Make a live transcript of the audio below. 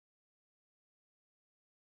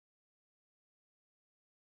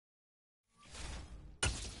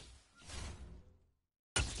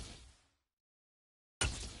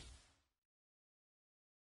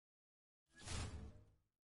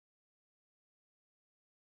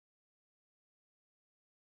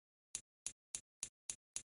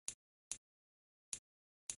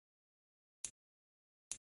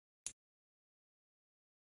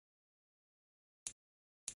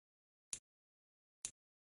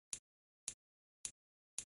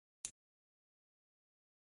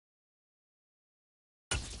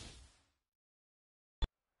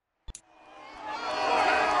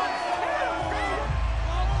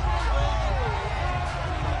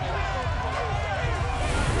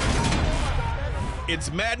It's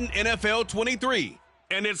Madden NFL 23,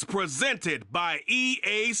 and it's presented by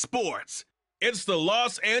EA Sports. It's the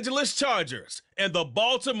Los Angeles Chargers and the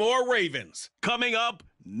Baltimore Ravens. Coming up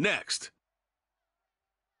next.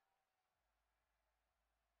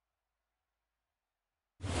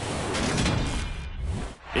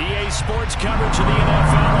 EA Sports coverage of the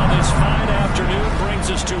NFL on this fine afternoon brings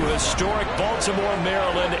us to historic Baltimore,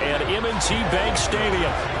 Maryland at M&T Bank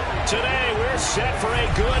Stadium. Today, we're set for a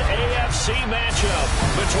good AFC matchup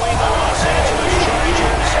between the Los Angeles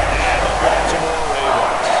Chargers and the Baltimore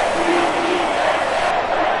Ravens.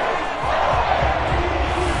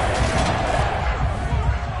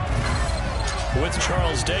 With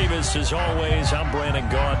Charles Davis, as always, I'm Brandon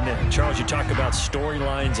Gaudin. Charles, you talk about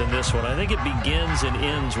storylines in this one. I think it begins and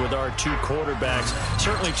ends with our two quarterbacks,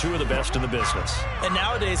 certainly two of the best in the business. And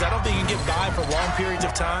nowadays, I don't think you can get by for long periods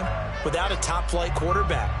of time without a top-flight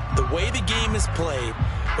quarterback. The way the game is played,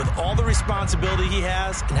 with all the responsibility he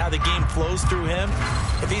has and how the game flows through him,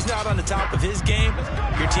 if he's not on the top of his game,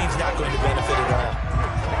 your team's not going to benefit at all.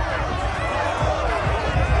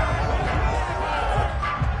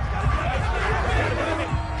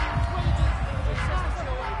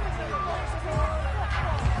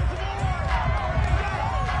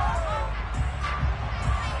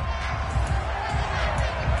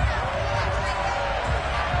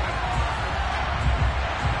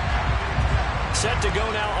 Set to go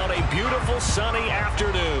now on a beautiful sunny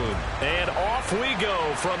afternoon. And off we go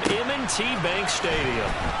from M&T Bank Stadium.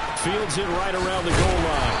 Fields it right around the goal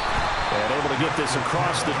line. And able to get this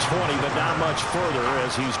across the 20, but not much further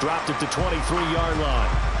as he's dropped it to 23-yard line.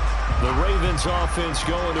 The Ravens offense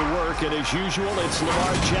going to work, and as usual, it's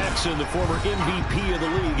Lamar Jackson, the former MVP of the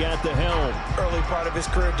league, at the helm. Early part of his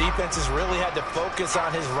career, defenses really had to focus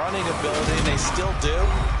on his running ability, and they still do.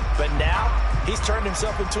 But now, he's turned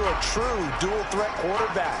himself into a true dual-threat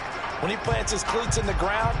quarterback. When he plants his cleats in the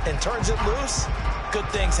ground and turns it loose, good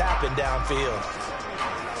things happen downfield.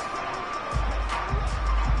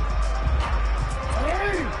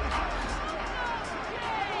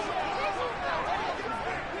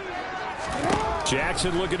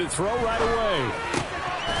 Jackson looking to throw right away.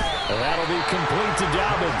 And that'll be complete to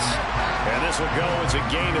Dobbins. And this will go as a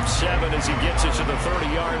gain of 7 as he gets it to the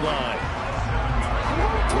 30-yard line.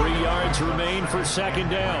 3 yards remain for second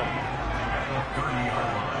down.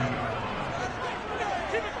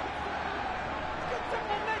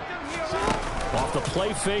 Off the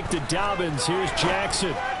play fake to Dobbins. Here's Jackson.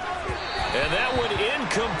 And that one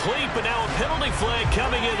incomplete, but now a penalty flag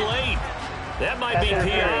coming in late. That might be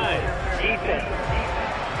PI.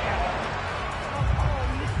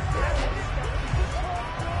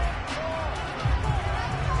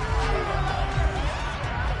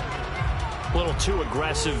 A little too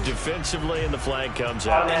aggressive defensively, and the flag comes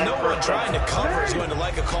out. And no one trying to cover is going to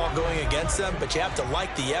like a call going against them, but you have to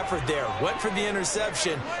like the effort there. Went for the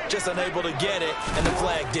interception, just unable to get it, and the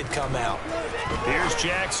flag did come out. Here's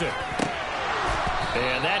Jackson.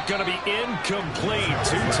 And that's going to be incomplete.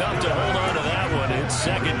 Too tough to hold on to that one. It's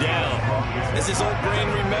second down. As his old brain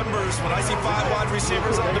remembers, when I see 5 wide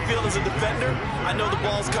receivers on the field as a defender, I know the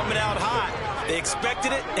ball's coming out hot. They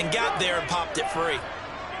expected it and got there and popped it free.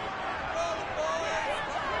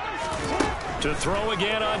 To throw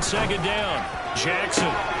again on second down. Jackson.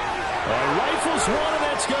 Rifles one, and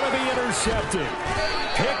that's going to be intercepted.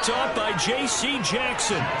 Picked up by J.C.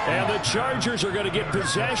 Jackson. And the Chargers are going to get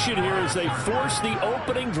possession here as they force the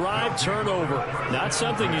opening drive turnover. Not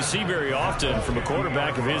something you see very often from a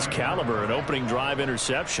quarterback of his caliber, an opening drive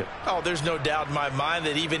interception. Oh, there's no doubt in my mind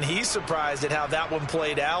that even he's surprised at how that one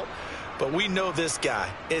played out. But we know this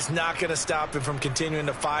guy is not going to stop him from continuing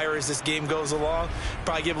to fire as this game goes along.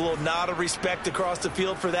 Probably give a little nod of respect across the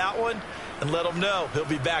field for that one and let him know he'll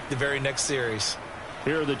be back the very next series.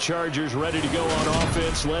 Here are the Chargers ready to go on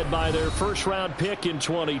offense, led by their first-round pick in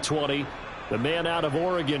 2020, the man out of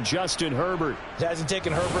Oregon, Justin Herbert. It hasn't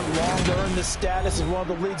taken Herbert long to earn this status as one of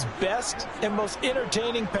the league's best and most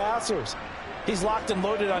entertaining passers. He's locked and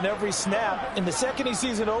loaded on every snap, and the second he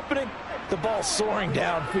sees an opening, the ball's soaring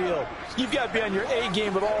downfield. You've got to be on your A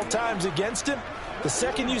game at all times against him. The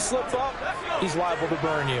second you slip up, he's liable to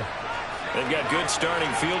burn you. They've got good starting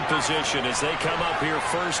field position as they come up here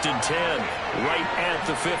 1st and 10, right at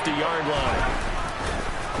the 50-yard line.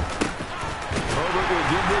 Herbert will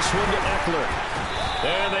give this one to Eckler.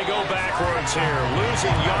 And they go backwards here,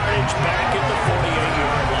 losing yardage back at the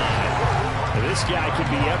 48-yard line. And this guy could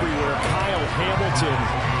be everywhere. Kyle Hamilton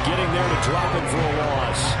getting there to drop him for a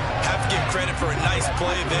loss. Have to give credit for a nice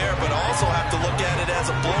play there, but also have to look at it as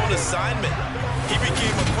a blown assignment. He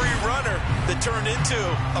became a free runner that turned into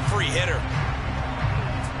a free hitter.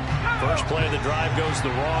 First play of the drive goes the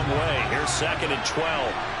wrong way. Here's 2nd and 12.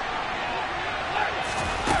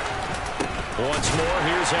 Once more,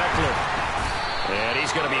 here's Eckler. And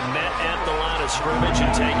he's going to be met at the line of scrimmage and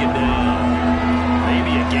taken down.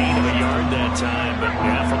 Maybe a gain of a yard that time, but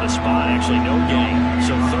yeah, from the spot, actually no gain.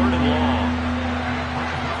 So 3rd and long.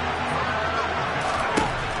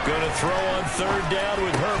 Going to throw on 3rd down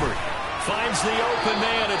with Herbert. Finds the open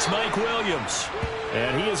man. It's Mike Williams.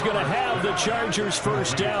 And he is going to have the Chargers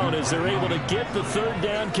first down as they're able to get the 3rd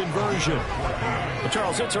down conversion. Well,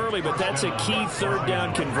 Charles, it's early, but that's a key 3rd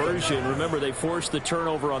down conversion. Remember, they forced the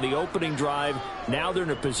turnover on the opening drive. Now they're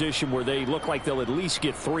in a position where they look like they'll at least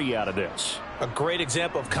get 3 out of this. A great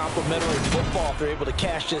example of complementary football if they're able to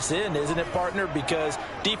cash this in, isn't it, partner? Because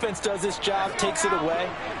defense does this job, takes it away,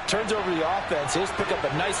 turns over the offense. They just pick up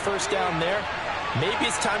a nice first down there. Maybe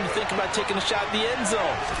it's time to think about taking a shot at the end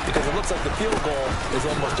zone because it looks like the field goal is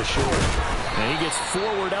almost assured. And he gets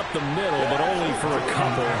forward up the middle, but only for a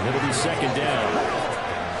couple. It'll be 2nd down.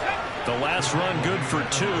 The last run good for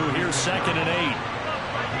 2. Here's 2nd and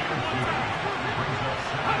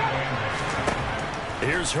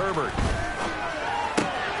 8. Here's Herbert.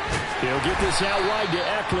 He'll get this out wide to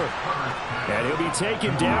Eckler. And he'll be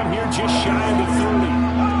taken down here just shy of the 30.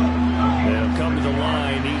 They'll come to the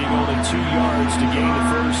line, needing only 2 yards to gain the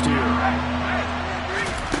first here.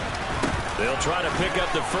 They'll try to pick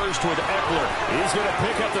up the first with Eckler. He's going to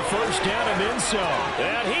pick up the first down and then some.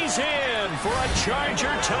 And he's in for a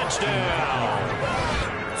Charger touchdown.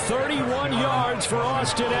 31 yards for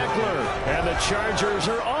Austin Eckler. And the Chargers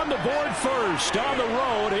are on the board first on the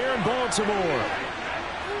road here in Baltimore.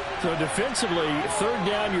 So defensively, 3rd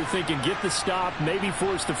down, you're thinking get the stop, maybe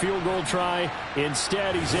force the field goal try.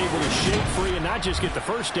 Instead, he's able to shake free and not just get the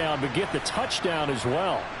first down, but get the touchdown as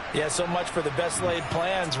well. Yeah, so much for the best laid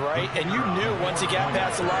plans, right? And you knew once he got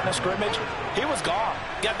past the line of scrimmage, he was gone.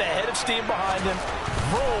 Got the head of steam behind him.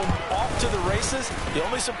 Boom, off to the races. The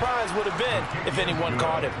only surprise would have been if anyone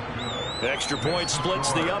caught him. Extra point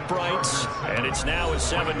splits the uprights, and it's now a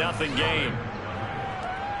 7-0 game.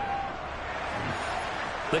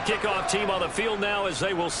 The kickoff team on the field now as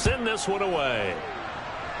they will send this one away.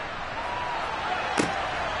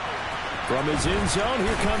 From his end zone,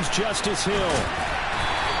 here comes Justice Hill.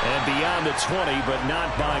 And beyond the 20, but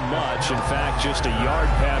not by much. In fact, just a yard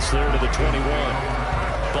pass there to the 21.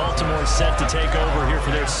 Baltimore set to take over here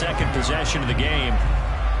for their 2nd possession of the game.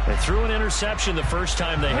 They threw an interception the first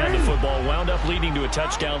time they had the football, wound up leading to a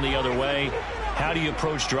touchdown the other way. How do you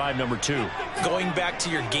approach drive number 2? Going back to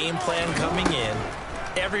your game plan coming in,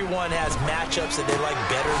 everyone has matchups that they like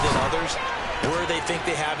better than others, where they think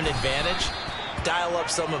they have an advantage. Dial up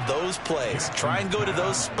some of those plays. Try and go to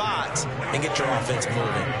those spots and get your offense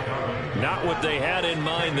moving. Not what they had in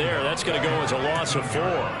mind there. That's going to go as a loss of 4.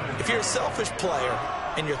 If you're a selfish player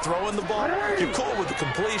and you're throwing the ball, you're cool with the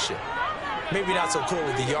completion. Maybe not so cool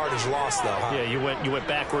with the yardage loss, though, huh? Yeah, you went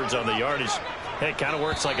backwards on the yardage. Hey, it kind of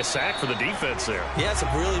works like a sack for the defense there. Yeah, it's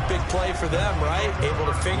a really big play for them, right? Able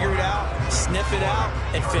to figure it out, sniff it out,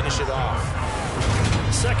 and finish it off.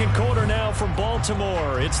 2nd quarter now from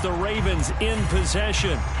Baltimore. It's the Ravens in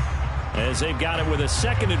possession as they've got it with a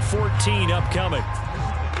 2nd and 14 upcoming.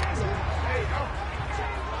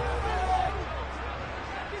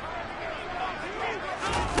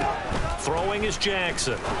 Throwing is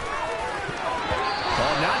Jackson.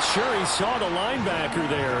 I'm not sure he saw the linebacker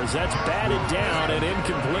there as that's batted down and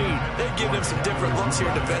incomplete. They've given him some different looks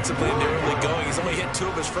here defensively in the early going. He's only hit 2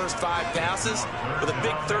 of his first 5 passes. With a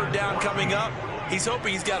big 3rd down coming up, he's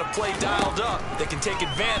hoping he's got a play dialed up that can take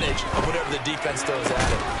advantage of whatever the defense throws at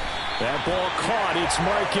him. That ball caught. It's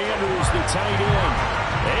Mark Andrews, the tight end.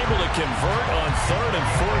 Able to convert on 3rd and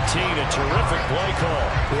 14. A terrific play call.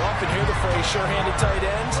 We often hear the phrase sure-handed tight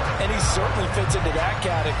ends, and he certainly fits into that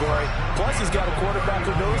category. Plus, he's got a quarterback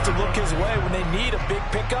who knows to look his way when they need a big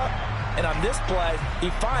pickup. And on this play, he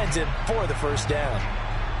finds him for the first down.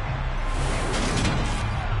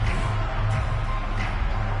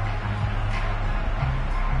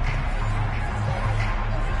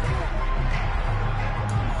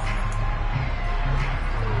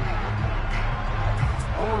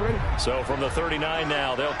 So from the 39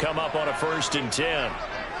 now, they'll come up on a 1st and 10.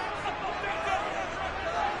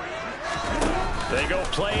 They go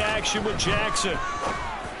play action with Jackson.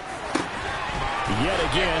 Yet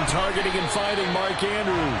again, targeting and finding Mark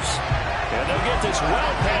Andrews. And they'll get this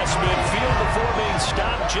well past midfield before being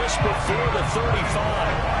stopped just before the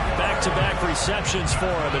 35. Back-to-back receptions for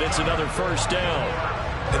him, and it's another first down.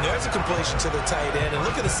 And there's a completion to the tight end. And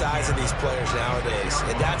look at the size of these players nowadays.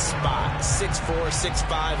 In that spot, 6'4",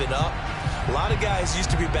 6'5", and up. A lot of guys used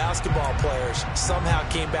to be basketball players, somehow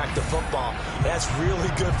came back to football. That's really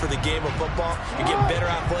good for the game of football. You're getting better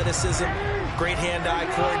athleticism, great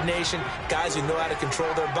hand-eye coordination, guys who know how to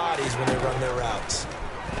control their bodies when they run their routes.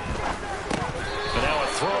 And now a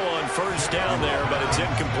throw on first down there, but it's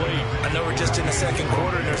incomplete. I know we're just in the second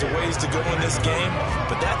quarter and there's a ways to go in this game,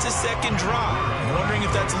 but that's a second drop. I'm wondering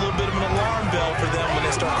if that's a little bit of an alarm bell for them when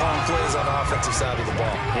they start calling plays on the offensive side of the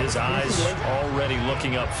ball. His eyes already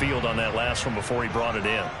looking upfield on that last one before he brought it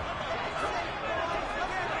in.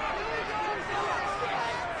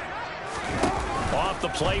 Off the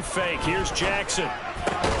play fake. Here's Jackson.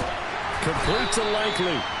 Complete to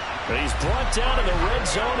Likely. But he's brought down in the red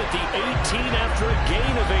zone at the 18 after a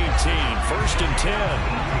gain of 18. First and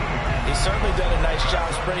 10. He's certainly done a nice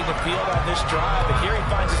job spreading the field on this drive. And here he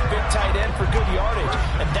finds his big tight end for good yardage.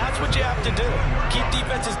 And that's what you have to do. Keep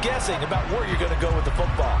defenses guessing about where you're going to go with the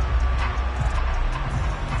football.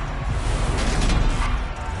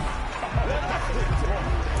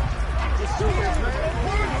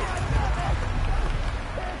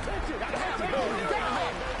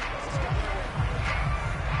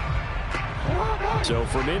 So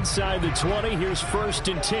from inside the 20, here's first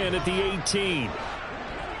and 10 at the 18.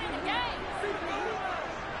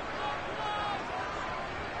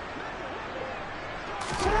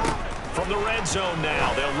 From the red zone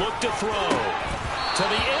now, they'll look to throw. To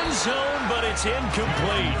the end zone, but it's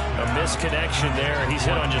incomplete. A misconnection there. He's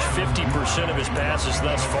hit on just 50% of his passes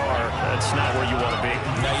thus far. That's not where you want to be.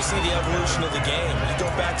 Now you see the evolution of the game. You go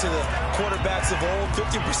back to the quarterbacks of old,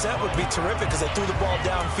 50% would be terrific because they threw the ball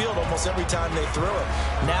downfield almost every time they threw it.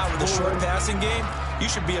 Now with the short passing game, you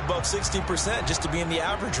should be above 60% just to be in the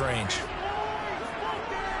average range.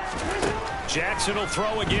 Jackson will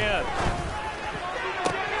throw again.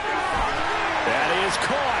 That is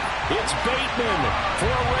caught. It's Bateman for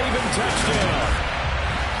a Raven touchdown.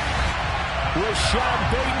 Rashad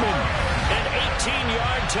Bateman, an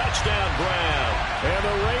 18-yard touchdown grab. And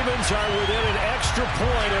the Ravens are within an extra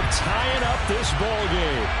point of tying up this ball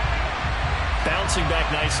game. Bouncing back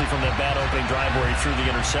nicely from that bad opening drive where he threw the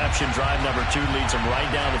interception. Drive number 2 leads him right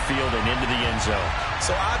down the field and into the end zone.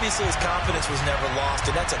 So obviously his confidence was never lost,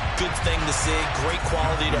 and that's a good thing to see. Great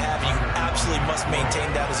quality to have. You absolutely must maintain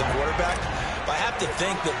that as a quarterback. But I have to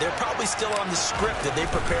think that they're probably still on the script that they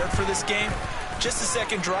prepared for this game. Just the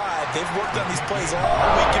second drive. They've worked on these plays all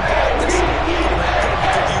week in practice.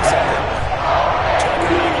 Good use of that one.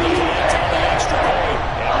 Tucker able to connect on the extra point.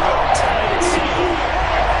 And we are tied at 7.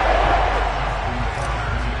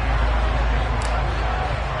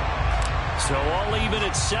 So all even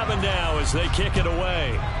at 7 now as they kick it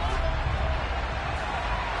away.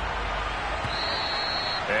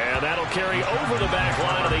 And that'll carry over the back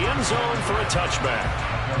line of the end zone for a touchback.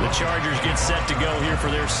 The Chargers get set to go here for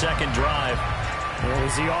their second drive.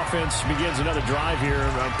 As the offense begins another drive here,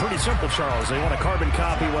 pretty simple, Charles. They want to carbon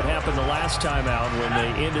copy what happened the last time out when they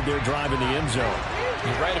ended their drive in the end zone.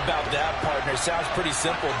 You're right about that, partner. Sounds pretty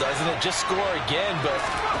simple, doesn't it? Just score again, but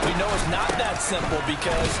we know it's not that simple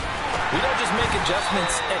because we don't just make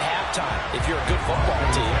adjustments at halftime if you're a good football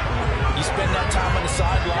team. You spend that time on the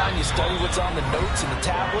sideline, you study what's on the notes and the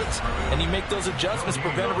tablets, and you make those adjustments,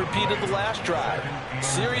 prevent a repeat of the last drive.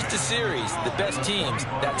 Series to series, the best teams,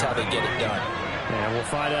 that's how they get it done. And we'll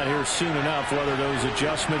find out here soon enough whether those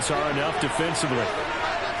adjustments are enough defensively.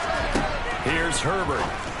 Here's Herbert.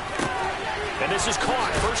 And this is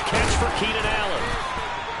caught. First catch for Keenan Allen.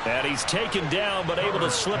 And he's taken down but able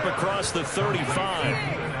to slip across the 35.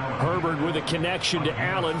 Herbert with a connection to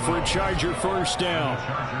Allen for a Charger first down.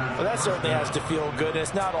 Well, that certainly has to feel good.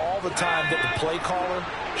 It's not all the time that the play caller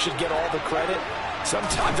should get all the credit.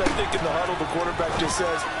 Sometimes I think in the huddle, the quarterback just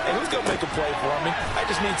says, hey, who's going to make a play for me? I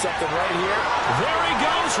just need something right here. There he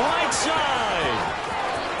goes, right side.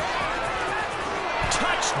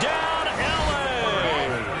 Touchdown, LA.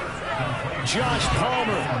 Josh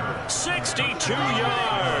Palmer, 62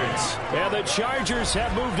 yards. And the Chargers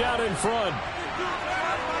have moved out in front.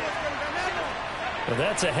 Well,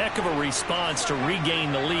 that's a heck of a response to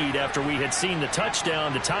regain the lead after we had seen the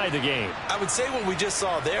touchdown to tie the game. I would say what we just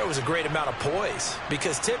saw there was a great amount of poise,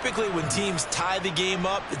 because typically when teams tie the game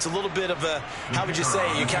up, it's a little bit of a, how would you say,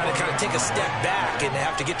 you kind of take a step back and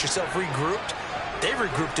have to get yourself regrouped. They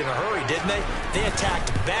regrouped in a hurry, didn't they? They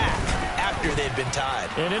attacked back after they'd been tied.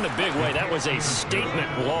 And in a big way, that was a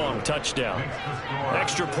statement-long touchdown.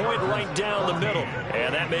 Extra point right down the middle,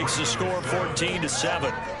 and that makes the score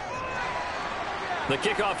 14-7. The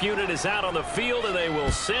kickoff unit is out on the field, and they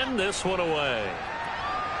will send this one away.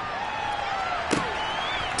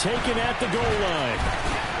 Taken at the goal line.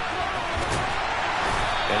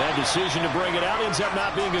 And that decision to bring it out ends up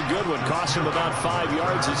not being a good one. Costs him about 5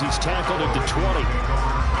 yards as he's tackled at the 20.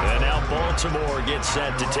 And now Baltimore gets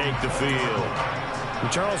set to take the field. Well,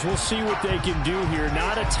 Charles, we'll see what they can do here.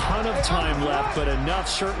 Not a ton of time left, but enough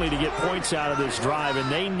certainly to get points out of this drive. And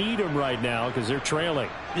they need them right now because they're trailing.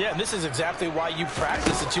 Yeah, this is exactly why you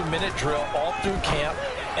practice a 2-minute drill all through camp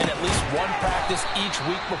and at least one practice each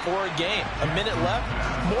week before a game. A minute left,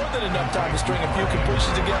 more than enough time to string a few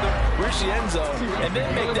completions together, reach the end zone, and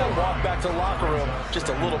then make that walk back to the locker room just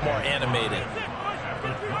a little more animated.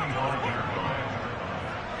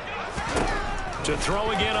 To throw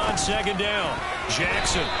again on second down.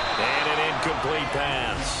 Jackson. And an incomplete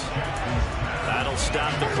pass. That'll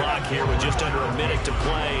stop the clock here with just under a minute to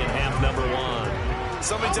play in half number 1.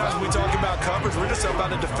 So many times when we talk about coverage, we're just about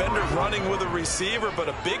a defender running with a receiver, but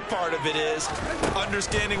a big part of it is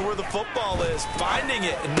understanding where the football is, finding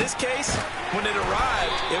it. In this case, when it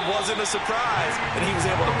arrived, it wasn't a surprise, and he was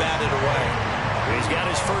able to bat it away. He's got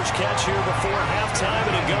his first catch here before halftime,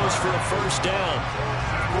 and it goes for a first down.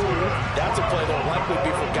 That's a play that will likely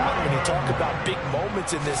be forgotten when you talk about big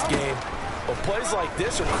moments in this game. But plays like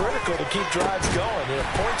this are critical to keep drives going. And if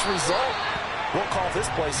points result, we'll call this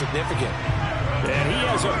play significant. And he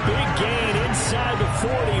has a big gain inside the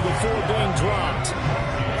 40 before being dropped.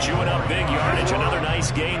 Chewing up big yardage. Another nice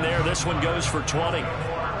gain there. This one goes for 20.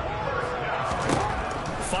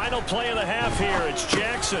 Final play of the half here. It's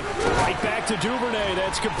Jackson. Right back to Duvernay.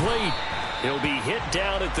 That's complete. He'll be hit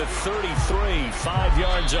down at the 33, 5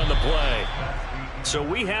 yards on the play. So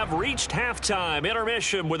we have reached halftime.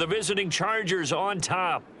 Intermission with the visiting Chargers on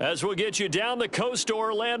top. As we'll get you down the coast to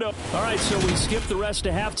Orlando. All right, so we skip the rest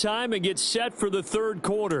of halftime and get set for the third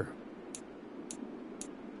quarter.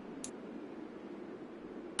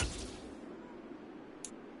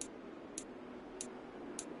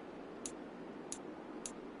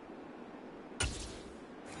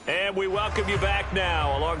 And we welcome you back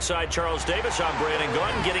now. Alongside Charles Davis, I'm Brandon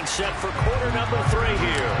Gunn, getting set for quarter number 3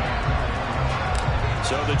 here.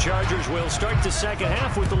 So the Chargers will start the second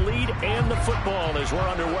half with the lead and the football as we're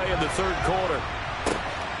underway in the third quarter.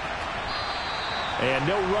 And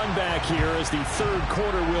no run back here as the third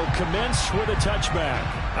quarter will commence with a touchback.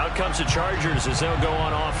 Out comes the Chargers as they'll go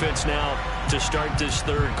on offense now to start this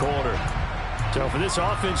third quarter. So for this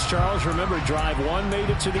offense, Charles, remember, drive 1 made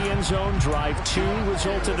it to the end zone. Drive 2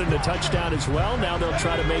 resulted in a touchdown as well. Now they'll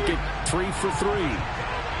try to make it 3 for 3.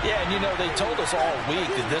 Yeah, and you know, they told us all week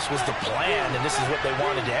that this was the plan and this is what they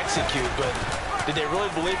wanted to execute, but did they really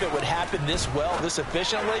believe it would happen this well, this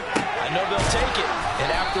efficiently? I know they'll take it, and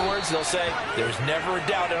afterwards they'll say, there's never a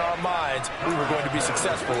doubt in our minds we were going to be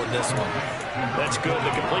successful in this one. That's good.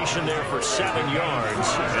 The completion there for 7 yards,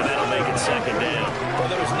 and that'll make it second down. Well,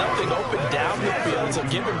 there was nothing open down the field, so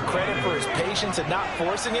give him credit for his patience and not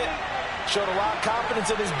forcing it. Showed a lot of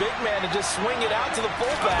confidence in his big man to just swing it out to the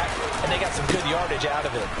fullback, and they got some good yardage out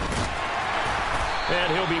of it.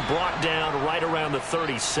 And he'll be brought down right around the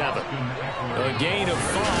 37. A gain of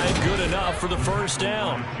 5, good enough for the first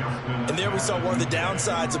down. And there we saw one of the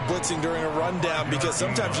downsides of blitzing during a rundown, because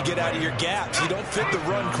sometimes you get out of your gaps. You don't fit the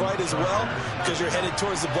run quite as well because you're headed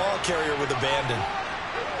towards the ball carrier with abandon.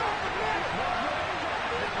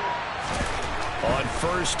 On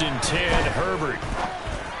 1st and 10, Herbert.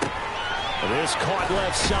 This caught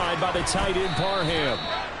left side by the tight end Parham.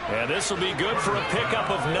 And this will be good for a pickup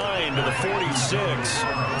of 9 to the 46.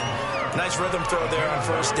 Nice rhythm throw there on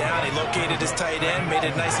first down. He located his tight end, made a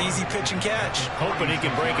nice easy pitch and catch. Hoping he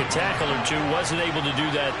can break a tackle or two. Wasn't able to do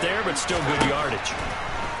that there, but still good yardage.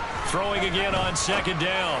 Throwing again on second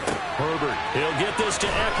down. Herbert, he'll get this to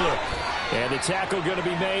Eckler. And the tackle going to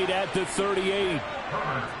be made at the 38.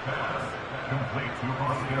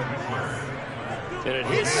 And at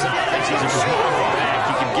his size, he's a smaller back.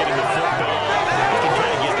 You can get him the football. He can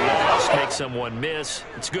kind of get lost, make someone miss.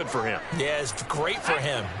 It's good for him. Yeah, it's great for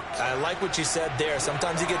him. I like what you said there.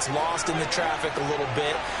 Sometimes he gets lost in the traffic a little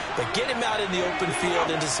bit, but get him out in the open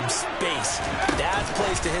field into some space. That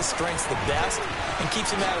plays to his strengths the best and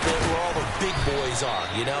keeps him out of there where all the big boys are,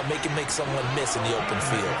 you know, make someone miss in the open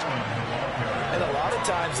field. And a lot of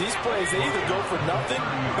times these plays, they either go for nothing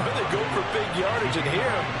or they go for big yardage. And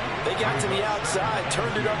here, they got to the outside,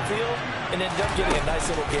 turned it upfield, and ended up getting a nice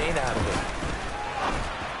little gain out of it.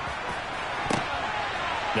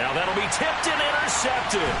 Now that'll be tipped and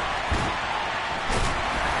intercepted.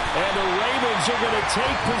 And the Ravens are going to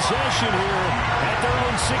take possession here at their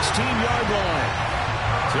own 16-yard line.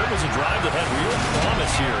 So it was a drive that had real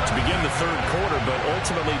promise here to begin the third quarter, but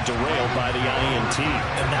ultimately derailed by the INT.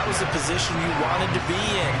 And that was the position you wanted to be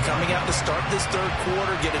in, coming out to start this third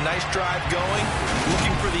quarter, get a nice drive going,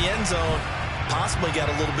 looking for the end zone. Possibly got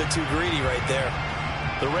a little bit too greedy right there.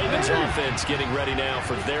 The Ravens offense getting ready now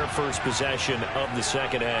for their first possession of the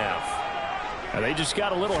second half. And they just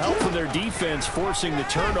got a little help from their defense forcing the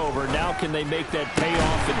turnover. Now can they make that pay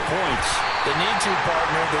off in points? They need to,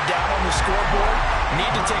 partner. They're down on the scoreboard.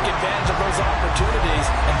 Need to take advantage of those opportunities,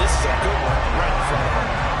 and this is a good one right in front of them.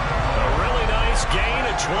 A really nice gain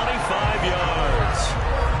of 25 yards.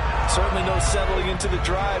 Certainly no settling into the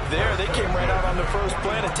drive there. They came right out on the first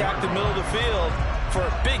play and attacked the middle of the field for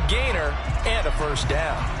a big gainer and a first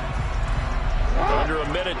down. Under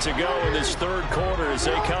a minute to go in this third quarter as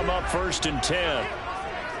they come up 1st and 10.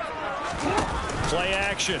 Play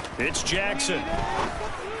action. It's Jackson.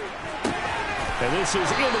 And this is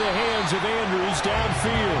into the hands of Andrews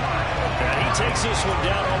downfield. And he takes this one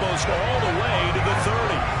down almost all the way to the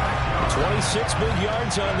 30. 26 big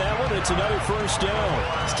yards on that one. It's another first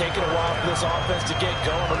down. It's taken a while for this offense to get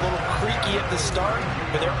going. A little creaky at the start,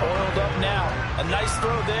 but they're oiled up now. A nice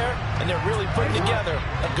throw there, and they're really putting together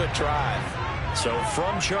a good drive. So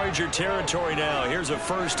from Charger territory now, here's a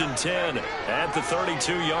 1st and 10 at the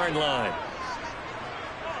 32-yard line.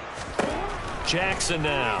 Jackson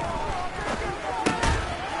now.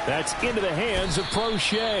 That's into the hands of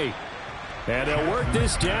Prochet. And they'll work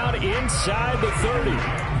this down inside the 30.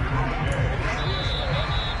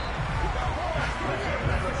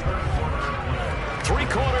 3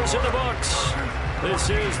 quarters in the books. This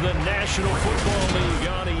is the National Football League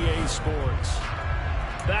on EA Sports.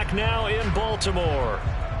 Back now in Baltimore.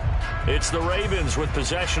 It's the Ravens with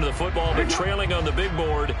possession of the football, but trailing on the big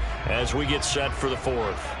board as we get set for the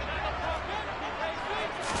 4th.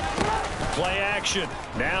 Play action.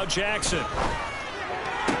 Now Jackson.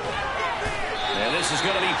 And this is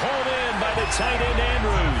going to be hauled in by the tight end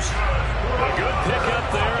Andrews. A good pickup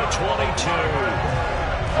there at 22.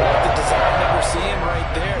 The design that we're seeing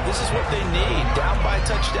right there, this is what they need. Down by a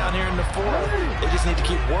touchdown here in the 4th. They just need to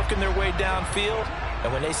keep working their way downfield.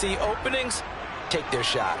 And when they see openings, take their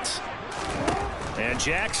shots. And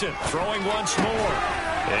Jackson throwing once more.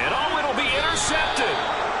 And oh, it'll be intercepted.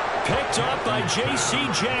 Picked up by J.C.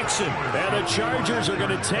 Jackson. And the Chargers are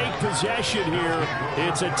going to take possession here.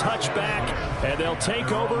 It's a touchback, and they'll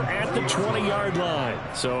take over at the 20-yard line.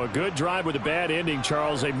 So a good drive with a bad ending,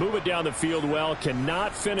 Charles. They move it down the field well.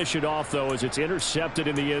 Cannot finish it off, though, as it's intercepted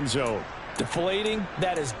in the end zone. Deflating,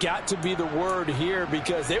 that has got to be the word here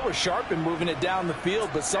because they were sharp in moving it down the field,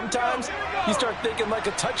 but sometimes you start thinking like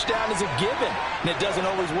a touchdown is a given, and it doesn't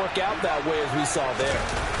always work out that way as we saw there.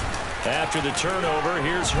 After the turnover,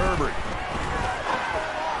 here's Herbert.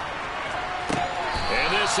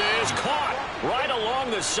 And this is caught right along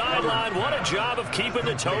the sideline. What a job of keeping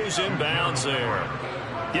the toes in bounds there.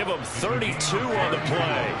 Give them 32 on the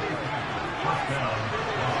play.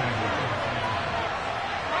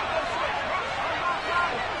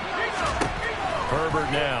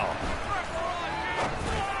 Herbert now.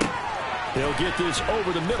 He'll get this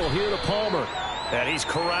over the middle here to Palmer. And he's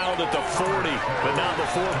corralled at the 40, but not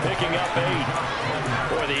before picking up 8.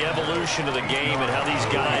 Boy, the evolution of the game and how these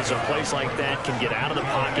guys, a place like that, can get out of the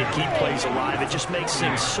pocket, keep plays alive. It just makes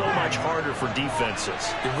things so much harder for defenses.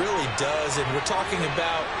 It really does, and we're talking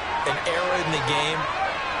about an era in the game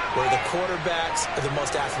where the quarterbacks are the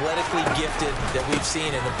most athletically gifted that we've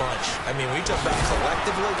seen in a bunch. I mean, when you talk about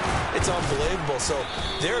collectively, it's unbelievable. So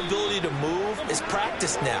their ability to move is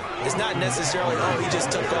practiced now. It's not necessarily, oh, he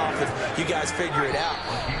just took off and you guys figure it out.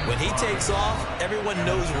 When he takes off, everyone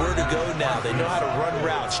knows where to go now. They know how to run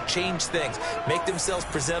routes, change things, make themselves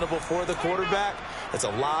presentable for the quarterback. That's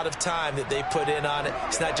a lot of time that they put in on it.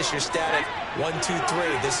 It's not just your static 1, 2,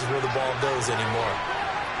 3. This is where the ball goes anymore.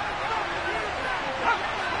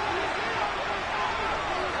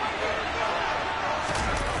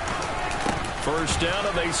 First down,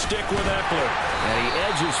 and they stick with Eckler. And he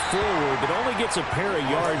edges forward, but only gets a pair of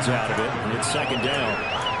yards out of it, and it's 2nd down.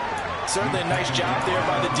 Certainly a nice job there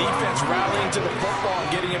by the defense rallying to the football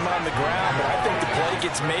and getting him on the ground, but I think the play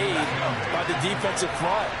gets made by the defensive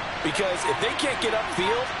front because if they can't get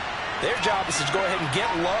upfield, their job is to go ahead and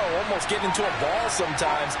get low, almost get into a ball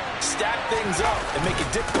sometimes, stack things up, and make it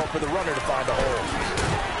difficult for the runner to find a hole.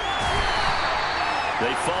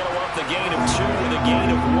 They follow up the gain of 2 with a gain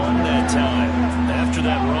of 1 that time. After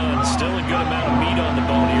that run, still a good amount of meat on the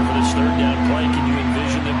bone here for this 3rd down play. Can you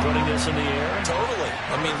envision them putting this in the air? Totally.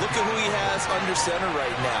 I mean, look at who he has under center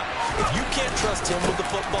right now. If you can't trust him with the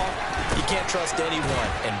football, you can't trust anyone.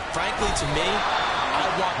 And frankly, to me, I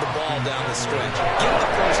want the ball down the stretch. Get the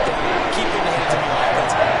first down. Keep it in the hands of the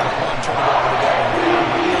offense. I don't want to turn it over to them.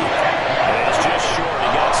 It's just short. He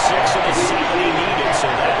got 6 of the 7 he needed, so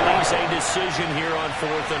that leaves a decision here on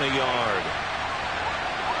 4th and a yard.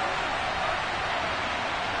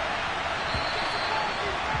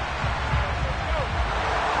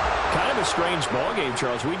 strange ball game,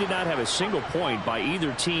 Charles. We did not have a single point by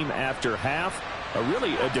either team after half.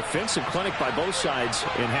 Really a defensive clinic by both sides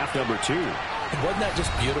in half number 2. Wasn't that just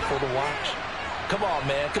beautiful to watch? Come on,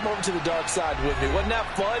 man. Come over to the dark side with me. Wasn't that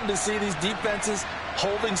fun to see these defenses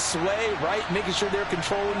holding sway, right? Making sure they're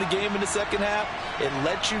controlling the game in the second half. It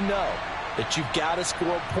lets you know that you've got to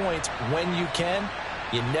score points when you can.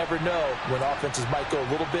 You never know when offenses might go a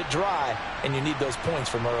little bit dry, and you need those points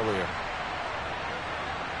from earlier.